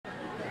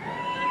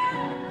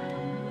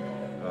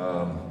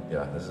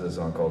Yeah, this is a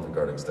song called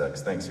Regarding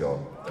Stacks. Thanks, y'all.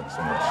 Thanks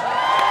so much.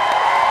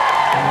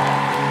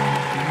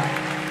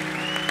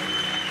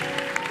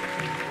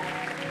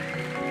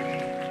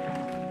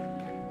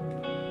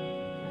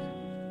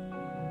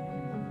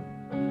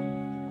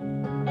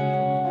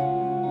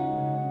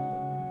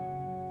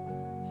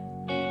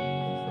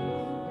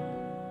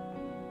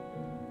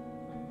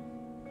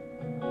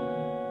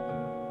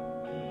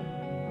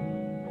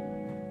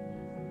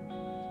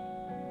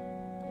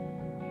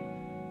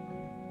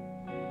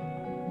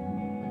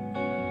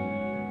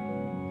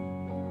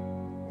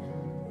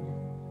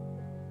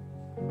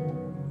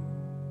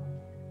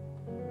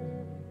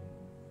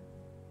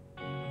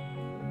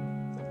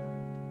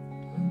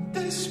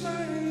 This my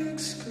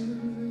excavation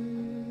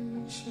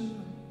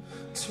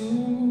to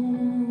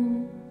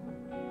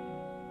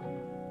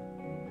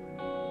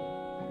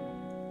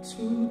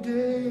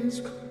today's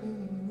corner.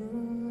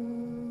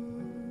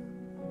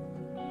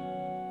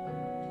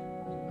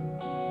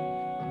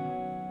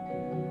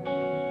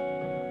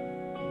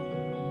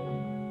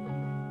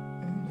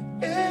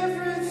 And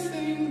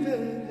everything that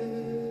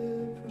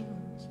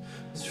happens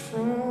is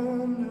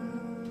from now.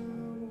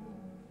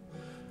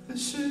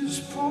 This is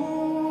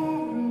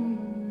pouring.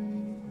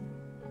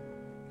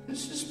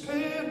 This is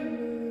paradise.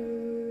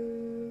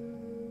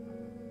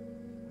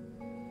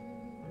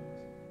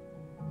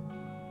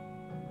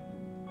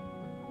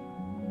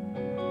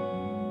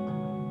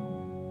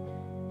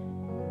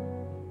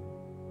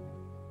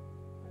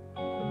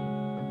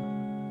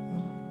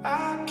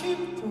 I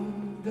keep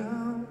on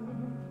down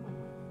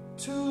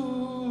to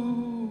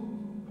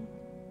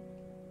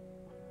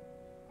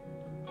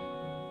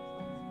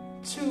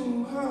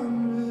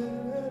 200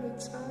 at a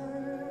time.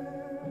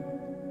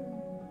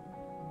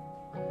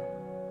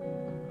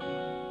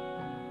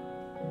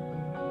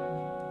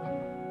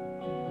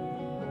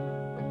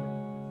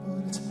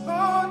 It's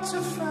hard to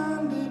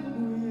find it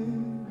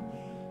when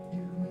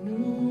you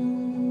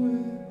knew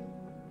it,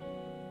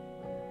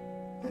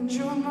 and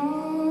your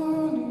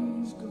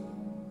money's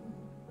gone,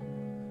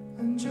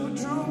 and you're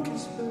drunk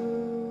as hell.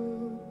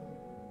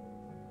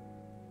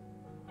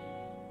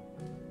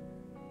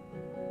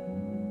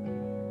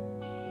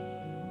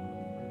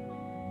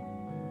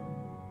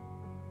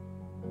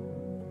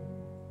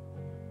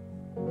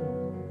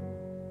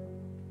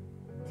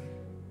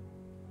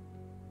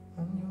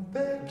 On your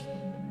back,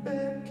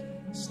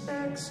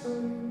 stacks on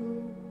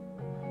low.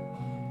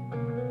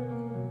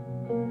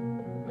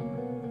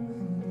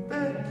 And your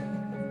back,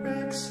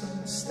 racks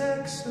on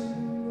stacks on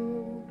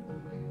low.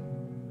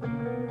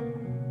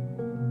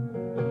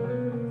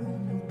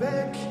 And your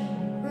back,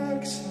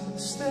 racks on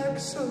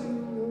stacks on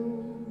low.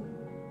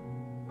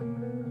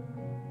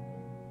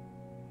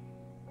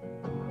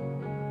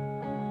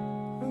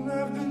 And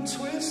I've been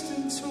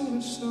twisting to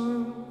a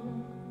song.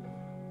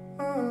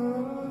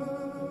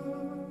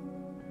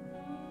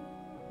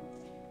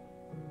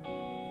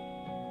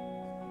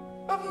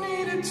 I've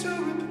needed to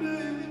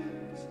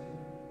replace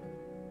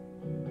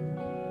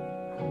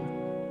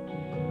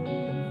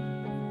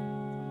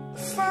the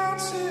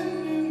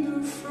fountain in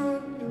the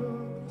front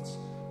yard. It's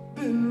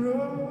been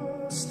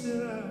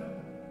rusted out.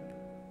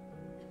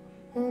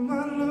 All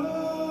my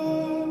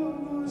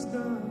love was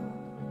down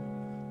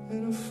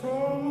in a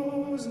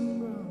frozen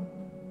ground.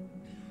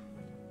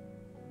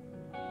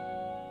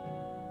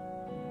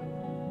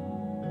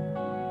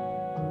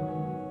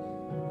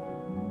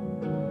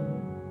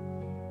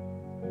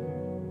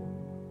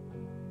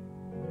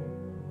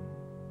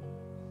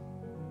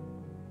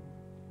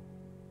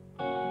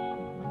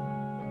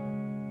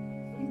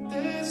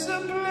 There's a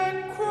black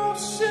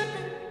cross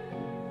sitting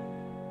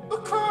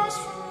across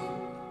from me.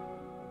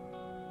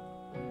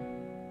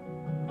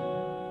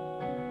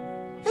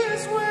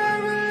 Here's where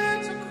it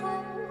leads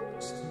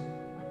across.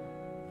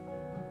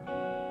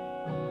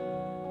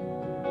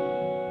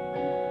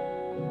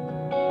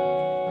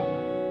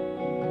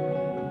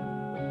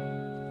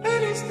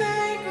 And he's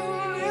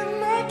dangling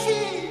my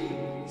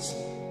keys,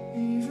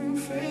 even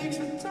fakes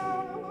the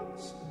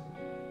doors.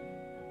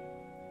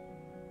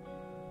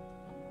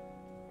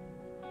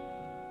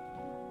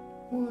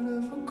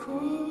 Whatever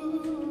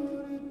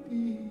could it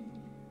be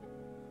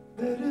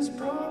that has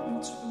brought me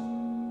to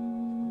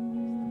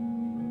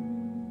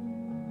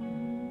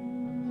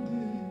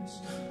this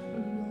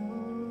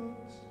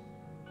loss?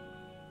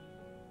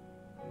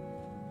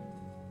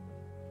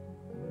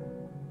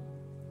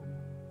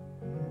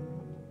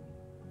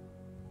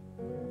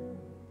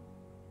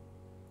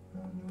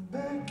 On your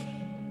back,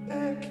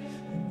 and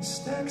the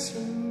stacks are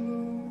low.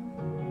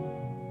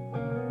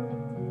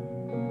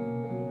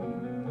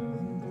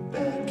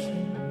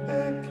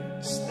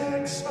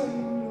 Stacks on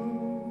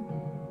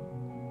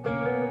low.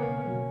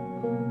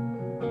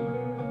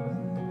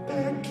 And the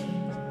back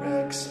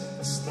racks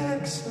and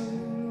stacks on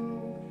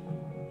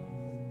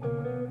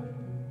low.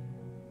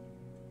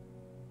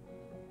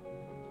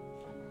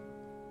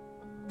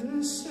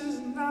 This is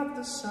not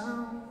the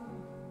sound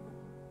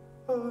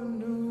of a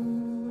new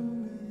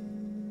man.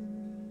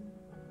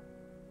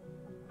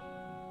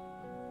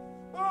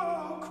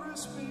 Oh,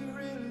 crispy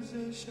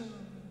realization.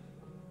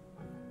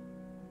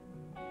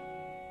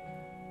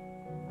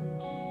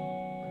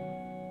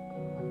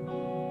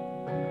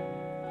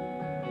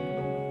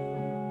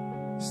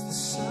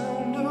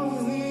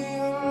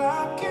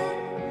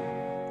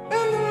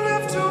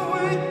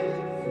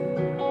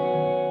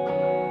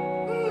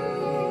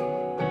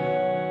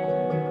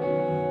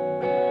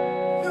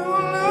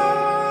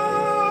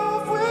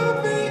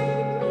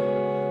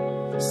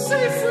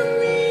 safe